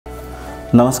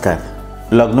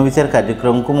नमस्कार लग्न विचार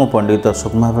कार्यक्रम को मु पंडित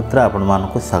अशोक महापात्र आपण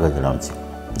मानक स्वागत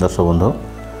जनाऊँगी। दर्शक बंधु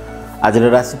आज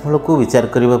राशिफल को विचार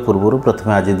करने पूर्व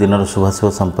प्रथम आज दिन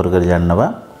शुभाशुभ संपर्क में जानवा।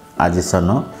 आज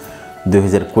सन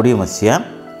 2020 मसीहा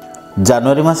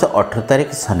जनवरी मास 18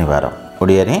 तारिख शनिवार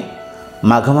ओडिया रे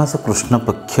माघ मास कृष्ण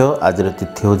पक्ष आज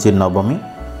तिथि हूँ नवमी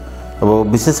और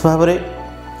विशेष भाव में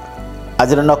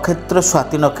आज नक्षत्र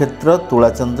स्वाति नक्षत्र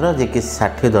तुलाचंद्र जे कि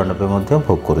 60 दंड पे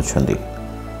भोग करुछंदी।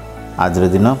 आज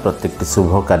दिन प्रत्येक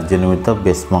शुभ कार्य निमित्त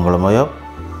बेस मंगलमय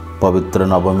पवित्र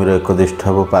नवमी एकदिष्ठ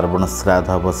पार्वण श्राद्ध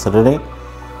अवसर में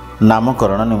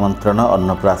नामकरण निमंत्रण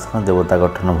अन्नप्राशन देवता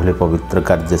गठन भली पवित्र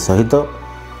कार्य सहित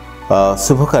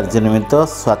शुभ कार्य निमित्त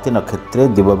स्वाति नक्षत्र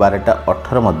दिव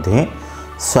 12:18 मध्य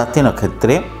स्वाति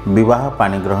नक्षत्र विवाह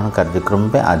पाणी ग्रहण कार्यक्रम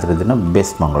पे आज दिन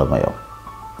बेस मंगलमय।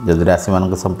 जदि राशि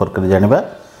मान संपर्क में जाना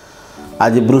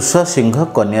आज वृष सिंह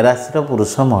कन्या राशि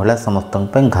पुरुष महिला समस्त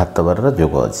घातबार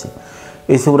जोग अच्छी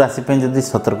यू राशि जदि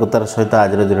सतर्कतार सहित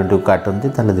आज दिन काटती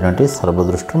दिन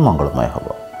सर्वदृष्टि मंगलमय हम।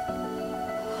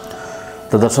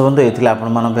 तो दर्शक बंधु ये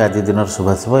आपण आज दिन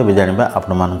शुभाशुभ ए जाना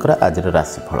आपण आज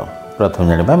राशिफल। प्रथम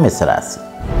जाना मेष राशि।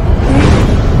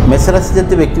 मेष राशि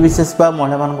जति व्यक्तिशेष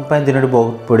महिला दिन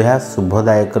बहुत बढ़िया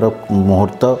शुभदायक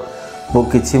मुहूर्त वो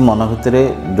किसी मन भितर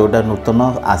जोटा नूतन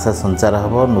आशा संचार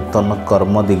हम नूतन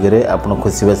कर्म दिगरे आपन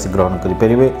खुशीबासी ग्रहण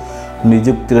करें।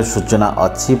 निजुक्तिर सूचना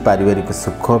अच्छी पारिवारिक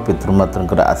सुख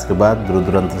पितृमातर आशीर्वाद दूर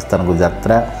दूरांत स्थान को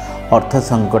यात्रा अर्थ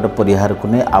संकट परिहार को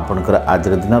नहीं आपणकर आज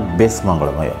दिन बेस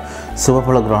मंगलमय।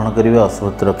 शुभफल ग्रहण करेंगे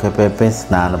अशुभत्व रक्षा पाइबा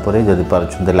स्नान पर जदि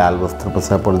पार्टी लाल वस्त्र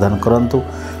पोशाक परिधान करूँ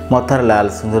मथार लाल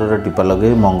सिंदूर टीपा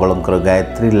लगे मंगलंकर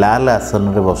गायत्री लाल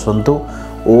आसन में बसतु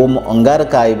ओम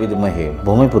अंगारकाय विद्महे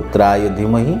भूमिपुत्राय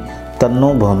धीमहि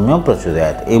तन्नो भौम्य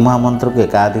प्रचोदयात् ए महामंत्र को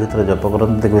एकाधिक थर जप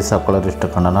करते देखिए सकल रिष्ट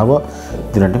खंडन हम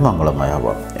दिन मंगलमय हम।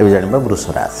 ए जाना वृष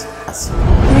राशि।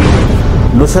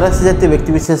 वृष राशि जातीय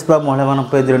व्यक्तिशेष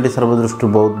महिला दिन सर्वदृष्टि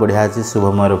बहुत बढ़िया अच्छी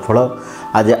शुभमय फल।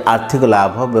 आज आर्थिक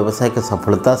लाभ व्यावसायिक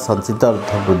सफलता संचित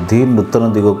अर्थ वृद्धि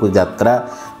नूतन दिग को यात्रा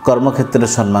कर्मक्षेत्र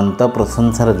सम्मानित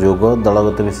प्रशंसार जोग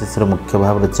दलगत विशेष मुख्य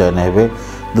भाव में चयन हे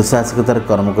दुस्साहसिकतार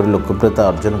कर्म कर लोकप्रियता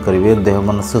अर्जन करेंगे देह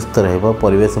मन सुस्थ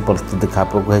रहिश परिस्थिति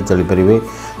खाप खुआई चलीपारे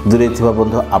दूरे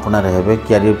बंधु आपणार हे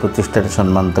क्यारियर प्रतिष्ठा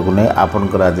सम्मानित को नहीं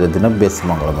आपंकर आज दिन बेस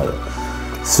मंगलमय।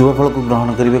 शुभफल को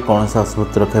ग्रहण करेंगे कौन सा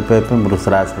अशुभत्व रक्षा पाइबा वृष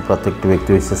राशि प्रत्येक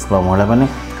व्यक्तिशेष महिला मैंने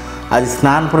आज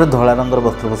स्नान पर धला रंगर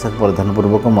वस्त्र पोशाक परिधान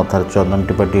पूर्वक मथार चंदन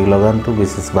टीपा लगातु।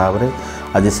 विशेष भाव में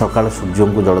आज सकाल सूर्य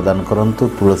को जलदान करूँ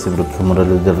तुलसी वृक्ष मूल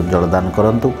जलदान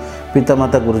करूँ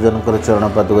पितामाता गुरुजन चरण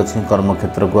पादुक छी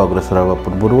कर्मक्षेत्र को अग्रसर होगा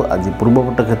पूर्व आज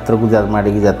पूर्वपट क्षेत्र को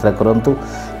माड़ी यात्रा करूँ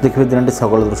देखिए दिन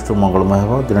सकल दृष्टि मंगलमय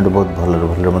हो दिन बहुत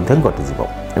भल घटिज।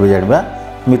 ए जाना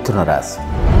मिथुन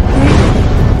राशि।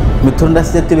 मिथुन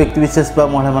राशि जातीय व्यक्तिशेष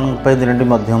महिला दिन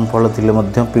मध्यम फल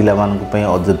थी पिला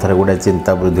अଯଥାରେ गुड़ाए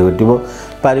चिंता वृद्धि घटो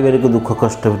पारिवारिक दुख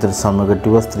कष्ट भितर समय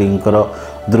घटो स्त्रींकर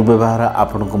दुर्व्यवहार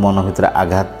आपण को मन भितर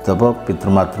आघात देव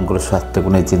पितृमातृ स्वास्थ्य को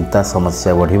नहीं चिंता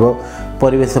समस्या बढ़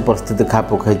परिवेश परिस्थिति खाप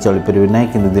खाई चलीपारे ना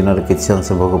कि दिन किसी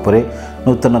अंश भोग पर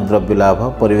नूतन द्रव्य लाभ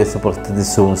परिवेश परिस्थिति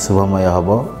शुभमय हम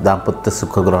दाम्पत्य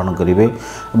सुख ग्रहण करेंगे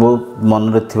बहुत मन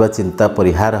में चिंता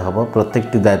परिहार हम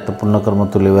प्रत्येक दायित्वपूर्ण कर्म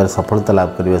तुलाइबार सफलता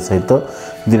लाभ करने सहित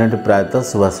दिन प्रायतः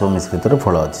शुभाशुभ मिश्रित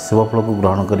फल अच्छी। शुभफल को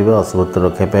ग्रहण करेंगे अशुभत्व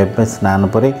रक्षा पाइबा स्नान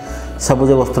पर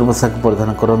सबुज वस्त्र पोशाक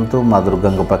परिधान करूँ माँ दुर्गा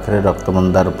पाखे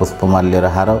रक्तमंदार पुष्पमाल्यर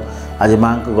हार आज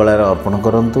माँ गलार अर्पण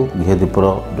करूँ घी दीपर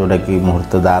जोटा कि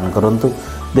मुहूर्त दान करूँ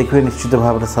देखिए निश्चित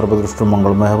भाव में सर्वदृष्टि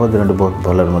मंगलमय हम दिन बहुत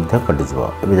भल कटिज।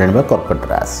 ए जाना कर्कट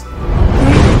राशि।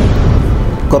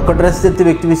 कर्कट राशि जातीय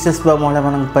व्यक्तिशेष महिला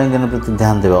दिन प्रति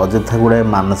ध्यान देवे अଯଥା गुड़ाए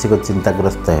मानसिक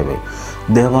चिंताग्रस्त हे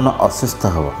देह मन असुस्थ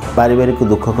हम पारिवारिक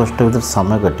दुख कष्ट भर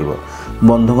समय कटो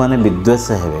बंधु मैंने विद्वेष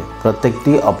हे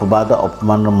प्रत्येकटी अपवाद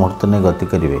अपमान मुहूर्त नहीं गति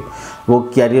करेंगे वो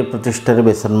क्यारियर प्रतिष्ठा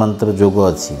बेसम्मानितर जोग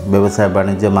अच्छी व्यवसाय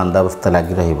वाणिज्य मांदावस्था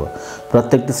लगी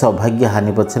प्रत्येकटी सौभाग्य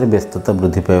हानि पछरे व्यस्तता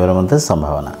वृद्धि पाइबार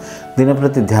संभावना दिन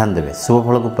प्रति ध्यान देवे।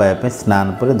 शुभफल को पाइबा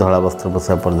स्नान पर धला वस्त्र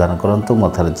पोशाक परिधान करूँ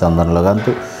मथार चंदन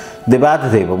लगातु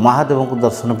देवाधिदेव महादेव को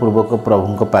दर्शन पूर्वक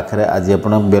प्रभु पाखे आज आप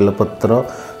बेलपत्र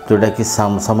जोटा कि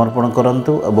समर्पण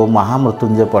करूँ और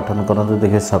महामृत्युंजय पठन करूँ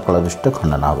देखिए सकल दुष्ट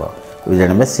खंडन हम।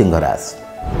 जाना सिंह राशि।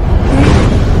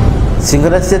 सिंह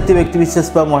राशि जातीय व्यक्तिशेष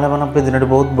महिला दिन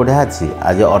बहुत बढ़िया अच्छी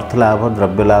आज अर्थ लाभ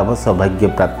द्रव्य लाभ सौभाग्य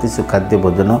प्राप्ति सुखाद्य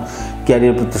भोजन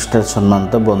क्यारियर प्रतिष्ठा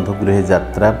सम्मानित बंधु गृह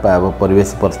यात्रा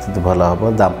परिवेश परिस्थिति भल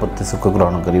हम दाम्पत्य सुख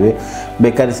ग्रहण करेंगे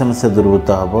बेकारी समस्या दूरीभूत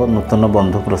हम नूतन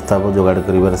बंधु प्रस्ताव जोगाड़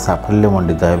कर साफल्य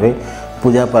मंडित हे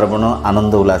पूजा पार्वण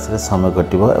आनंद उल्लास समय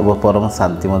कटिब और परम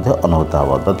शांति अनुभूत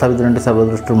हम। तथापि दिन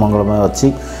सर्वदृष्टि मंगलमय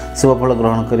अच्छी शुभफल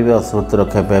ग्रहण करेंगे। अशुभत्व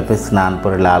रक्षा पाइबा स्नान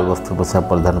पर लाल वस्त्र पोषाक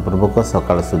परिधान पूर्वक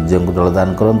सकाल सूर्य को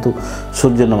जलदान करूँ।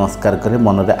 सूर्य नमस्कार करें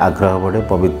मन में आग्रह बढ़े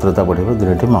पवित्रता बढ़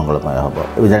दिन मंगलमय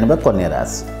हम। ए जाना कन्या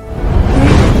राशि।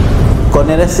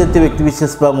 कन्या राशि जातीय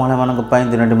व्यक्तिविशेष महिला मानी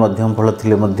दिन मध्यम फल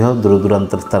थी दूर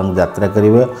दूरांतर स्थान यात्रा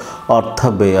करेंगे। अर्थ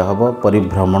व्यय हम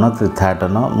परिभ्रमण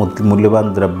तीर्थाटन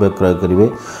मूल्यवान द्रव्य क्रय करेंगे।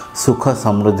 सुख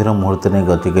समृद्धि मुहूर्त नहीं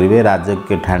गति करेंगे।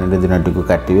 राजकीय ठाणी दिनटी को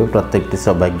काटे। प्रत्येक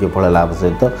सौभाग्य फल लाभ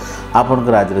सहित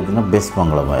आपंकर आज दिन बेस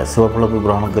मंगलमय। शुभफल को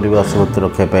ग्रहण करेंगे। अशुभत्व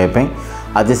रक्षा पाइबा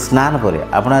आज स्नान पर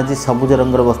आप आज सबुज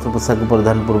रंगर वस्त्र पोशाक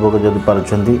परिधान पूर्वक जदि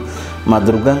पार्टी माँ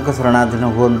दुर्गा शरणाधीन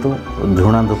हूँ।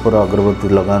 झुणा धूपर अगरबत्ती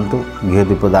लगातु घी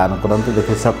दीप दान करूँ।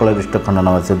 देखिए सकल इष्ट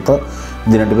खंडन सहित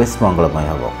दिन बेस मंगलमय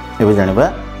हम। एवं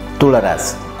जाना तुला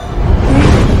राशि।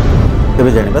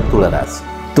 एवं जाना तुला राशि।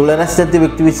 तुला राशि जातीय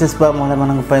व्यक्तिविशेष महिला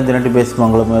मानी दिन बेस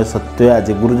मंगलमय सत्वे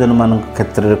आज गुरुजन मान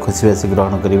क्षेत्र में खुशीबासी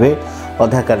ग्रहण करेंगे।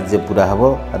 अधा कार्य पूरा हम।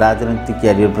 राजनीति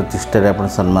क्यारियर प्रतिष्ठा आप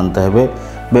सम्मानित हेबे।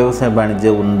 व्यवसाय वाणिज्य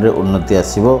उन्नति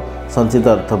आसो। संचित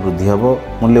अर्थ वृद्धि हम।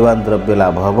 मूल्यवान द्रव्य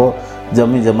लाभ हम।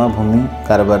 जमी जमा भूमि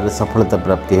कारोबार सफलता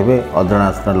प्राप्ति हेबे।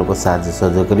 अजनाशना लोक साहाय्य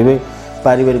सहयोग करेंगे।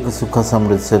 पारिवारिक सुख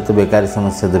समृद्धि सहित बेकारी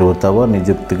समस्या दूरीभूत हम।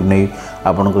 निजुक्ति को नहीं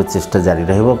आपंकर चेष्टा जारी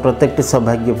रहिबो। प्रत्येक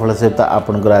सौभाग्य फल सहित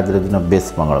आपंकर आज दिन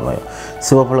बेस मंगलमय।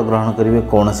 शुभफल ग्रहण करेंगे।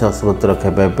 कौन से अशुभत्व रक्षा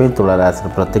पाइबा तुला राशि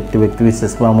प्रत्येक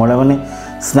व्यक्तिविशेष महिला मैंने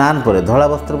स्नान पर धला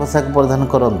वस्त्र पोशाक परिधान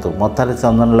करूँ। मथारे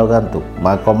चंदन लगातु।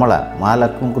 माँ कमला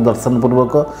महालक्ष्मी को दर्शन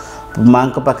पूर्वक माँ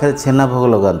पाखे छेना भोग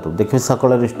लगातु। देखिए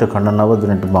सकल इष्ट खंडन हम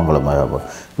दिन मंगलमय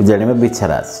हम। जाना बिछा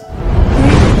राशि।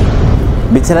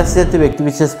 बिछा राशि जातीय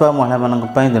व्यक्तिविशेष महिला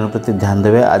मानी दिन प्रति ध्यान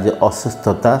देवे। आज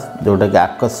असुस्थता जोटा कि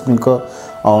आकस्मिक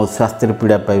स्वास्थ्य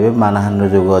पीड़ा पाइबे। मानहानि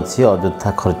जोग अच्छी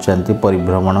अଯଥା खर्चांति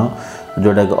परिभ्रमण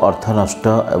जोटा कि अर्थ नष्ट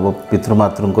एवं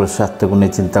पितृमातृ स्वास्थ्य को नहीं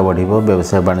चिंता बढ़।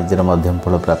 व्यवसाय वाणिज्य मध्यम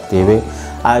फल प्राप्ति हे।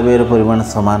 आय व्ययर परिमाण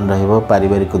सामान रहिबो।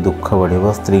 पारिवारिक दुख बढ़।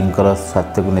 स्त्री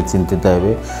स्वास्थ्य को नहीं चिंतित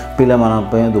हे। पिला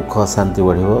दुख अशांति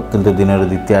बढ़। किंतु दिन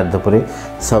द्वितीयार्ध पर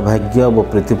सौभाग्य और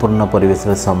प्रीतिपूर्ण परिवेश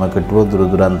समय कटिब। दूर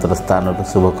दूरांतर स्थान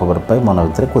शुभ खबर पाई मन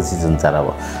भर खुशी संचार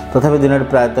हम। तथापि दिन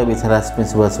प्रायतः बिछा राशि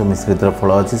शुभाशुभ मिश्रित फल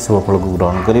अच्छी। शुभफल को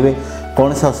ग्रहण करेंगे।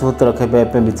 कौन से अशुभत्व रक्षा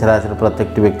पाइबा बिछा राशि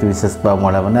प्रत्येक व्यक्तिविशेष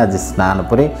महिला मैंने आज स्नान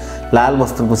पर लाल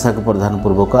वस्त्र पोशाक परिधान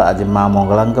पूर्वक आज माँ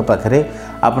मंगला पाखे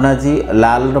आपण आज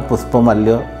लाल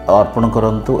पुष्पमाल्य अर्पण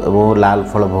करूँ और लाल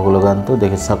फल भोग लगातु।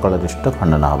 देखिए सकल इष्ट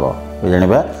खंडन हम।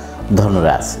 जाना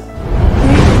धनुराशि।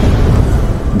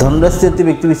 धनुराशि जातीय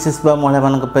व्यक्तिविशेष महिला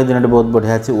मानी दिन बहुत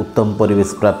बढ़िया अच्छी। उत्तम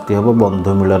परिवेश प्राप्ति हम।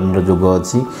 बंधु मिलन जोग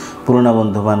अच्छी। पुराना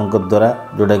बंधु मान द्वारा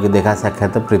जोटा कि देखा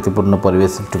साक्षात प्रीतिपूर्ण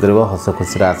परिवेश सृष्टि कर। हस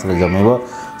खुशी आश्रय जमीब।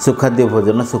 सुखाद्य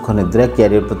भोजन सुख निद्रा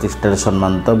क्यारियर प्रतिष्ठा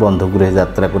सम्मानित। बंधुगृह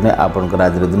यात्रा को नहीं आपंकर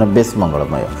आज दिन बेस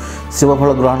मंगलमय।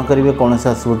 शुभफल ग्रहण करेंगे। कौन से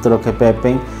अशुभत्व रक्षा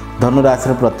पाइबा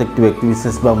धनुराशि प्रत्येक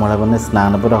व्यक्तिविशेष महिला मैंने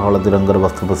स्नान पर हलदी रंगर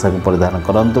वस्त्र पोशाक परिधान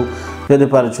करूँ। यदि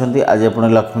पार्टी आज आप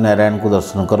लक्ष्मी नारायण को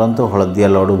दर्शन करूँ। हलदिया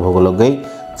लड्डू भोग लगे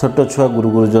छोट छुआ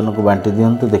गुरुजन को बांटी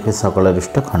दिंतु। देखिए सकल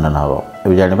इष्ट खंडन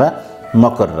हम। जाना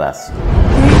मकर राशि।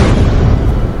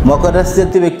 मकर राशि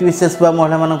जातीय व्यक्तिविशेष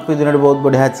महिला मानी दिन बहुत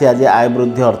बढ़िया अच्छी। आज आय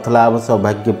वृद्धि अर्थ लाभ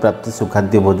सौभाग्य प्राप्ति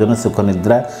सुखाद्य भोजन सुख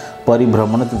निद्रा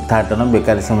परिभ्रमण तीर्थाटन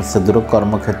बेकारी समस्या दूर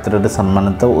कर्म क्षेत्र में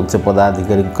सम्मानित। उच्च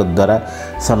पदाधिकारी द्वारा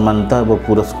सम्मानित और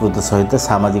पुरस्कृत सहित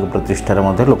सामाजिक प्रतिष्ठार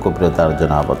लोकप्रियता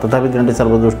अर्जन हम। तथापि दिन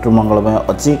सर्वदृष्टि मंगलमय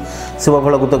अच्छी।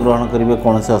 शुभफल को तो ग्रहण करेंगे।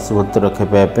 कौन से अशुभत्व रक्षा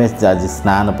पाइबा आज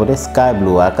स्नान पर स्काय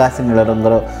ब्लू आकाश नील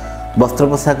रंगर वस्त्र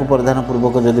पोशाक परिधान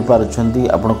पूर्वक जदि पार्टी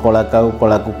आपण कला काऊ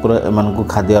कला कुकुर एम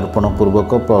खाद्य अर्पण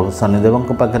पूर्वक प्रभु शनिदेव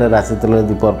पाखे राशि तेल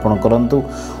दीप अर्पण करूँ।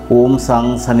 ओम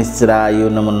सं शनिश्चराय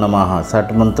नमो नमः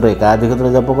 60 मंत्र एकाधिक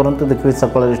जप करूँ। देखिए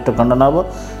सकल इष्ट खंडन हम।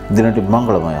 दिन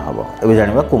मंगलमय हम। एवं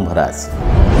जाना कुंभ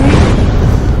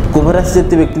राशि। कुंभ राशि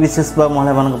जातीय व्यक्तिविशेष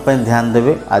महिला मानी ध्यान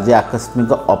देवे। आज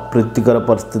आकस्मिक अप्रीतिकर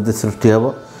परिस्थिति सृष्टि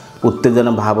हम। उत्तेजन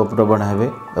भाव प्रवण हे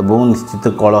और निश्चित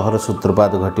कलहर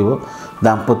सूत्रपात घटव।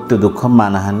 दाम्पत्य दुख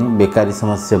मानहानि बेकारी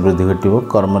समस्या वृद्धि घटव।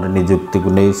 कर्म निजुक्ति को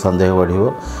नहीं सन्देह बढ़।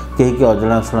 कहीं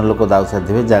अजनाशुना लोक दाऊ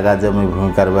साधे। जगह जमी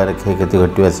भूमि कारोबार क्षयक्षति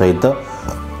घटवा सहित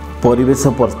परिवेश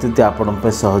परिस्थिति आपण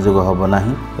सहयोग हम ना।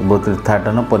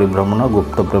 तीर्थाटन परिभ्रमण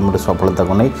गुप्त प्रेम सफलता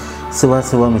को नहीं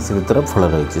शुभाशुभ मिश्रित फल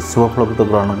रही। शुभफल को तो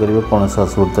ग्रहण करेंगे। कौन से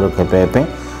अशुभत्व रक्षा पाइबा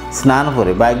स्नान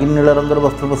पर बैगनी नील रंगर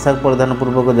वस्त्र पोशाक परिधान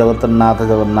पूर्वक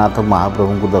जगन्नाथ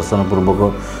महाप्रभु को दर्शन पूर्वक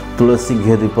तुलसी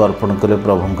घी दीप अर्पण कले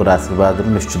प्रभुंर आशीर्वाद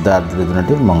निश्चित आज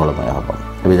दिन मंगलमय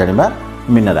हम। ए जाना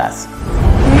मीन राशि।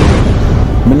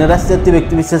 मीन राशि जातीय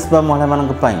व्यक्तिविशेष महिला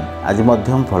मानी आज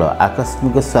मध्यम फल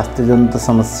आकस्मिक स्वास्थ्यजनित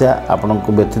समस्या आपण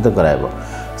को व्यथित कराइब।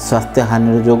 स्वास्थ्य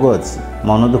हानि जोग अच्छी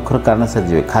मन दुखर कारण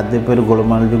साजे खाद्यपेय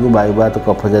गोलमाल जो वायुवात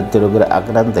कफ जातीय रोग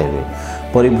आक्रांत हे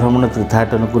परिभ्रमण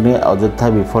तीर्थाटन को नहीं अଯଥା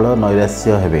विफल नैराश्य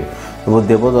हे और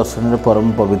देवदर्शन परम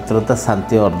पवित्रता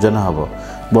शांति अर्जन हम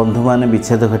बंधु मान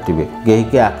विच्छेद घटे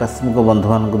कहीं आकस्मिक बंधु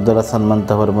मान द्वारा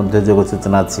सम्मानित होवर जोग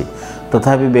सूचना अच्छी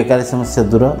तथापि बेकारी समस्या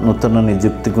दूर नूतन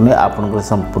निजुक्ति को नहीं आपण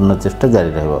संपूर्ण चेष्टा जारी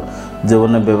रही जो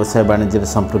व्यवसाय वाणिज्य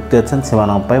संपृक्ति अच्छा से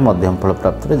मध्यम फल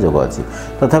प्राप्ति जोग अच्छी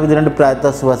तथापि दिन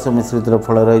प्रायतः सुभाष मिश्रित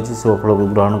फल रही शुभ फल को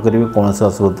ग्रहण करेंगे कौन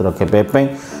असुविधा रखापी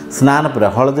स्नान पर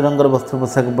हलदी रंगर वस्त्र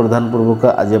पोशाक परिधान पूर्वक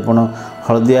आज आप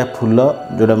हलदिया फूल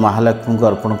जोड़ा महालक्ष्मी को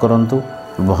अर्पण करूँ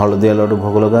हलदिया लड्डू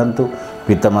भोग लगातु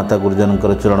पितामाता गुरुजन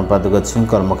चरण पादक अच्छी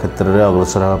कर्मक्षेत्र में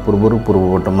अग्रसर होगा पूर्व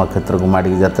पूर्वपट क्षेत्र को माड़ी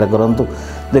यात्रा करूँ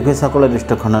देखिए सकल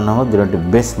रिष्ट खंडन हो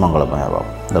दिन बेस मंगलमय हम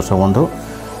दर्शक बंधु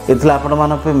ये आपण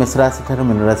मेष राशि ठार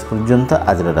मीन राशि पर्यंत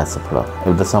आज राशिफल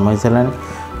एवं समय चलानी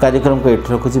कार्यक्रम को ये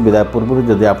रखुच्छी विदाय पूर्व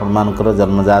जदि आपर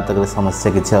जन्म जातक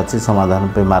समस्या किसी अच्छी समाधान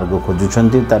पे मार्ग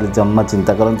खोजुंट ताल जम्मा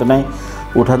चिंता करूँ ना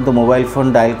उठातु मोबाइल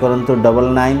फोन डायल करूँ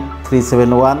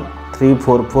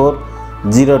 9937134402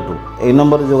 यह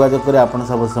नंबर जोगाजोग कर आप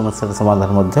सब समस्या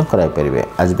समाधान कराई पारे।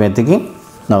 आज पे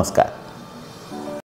नमस्कार।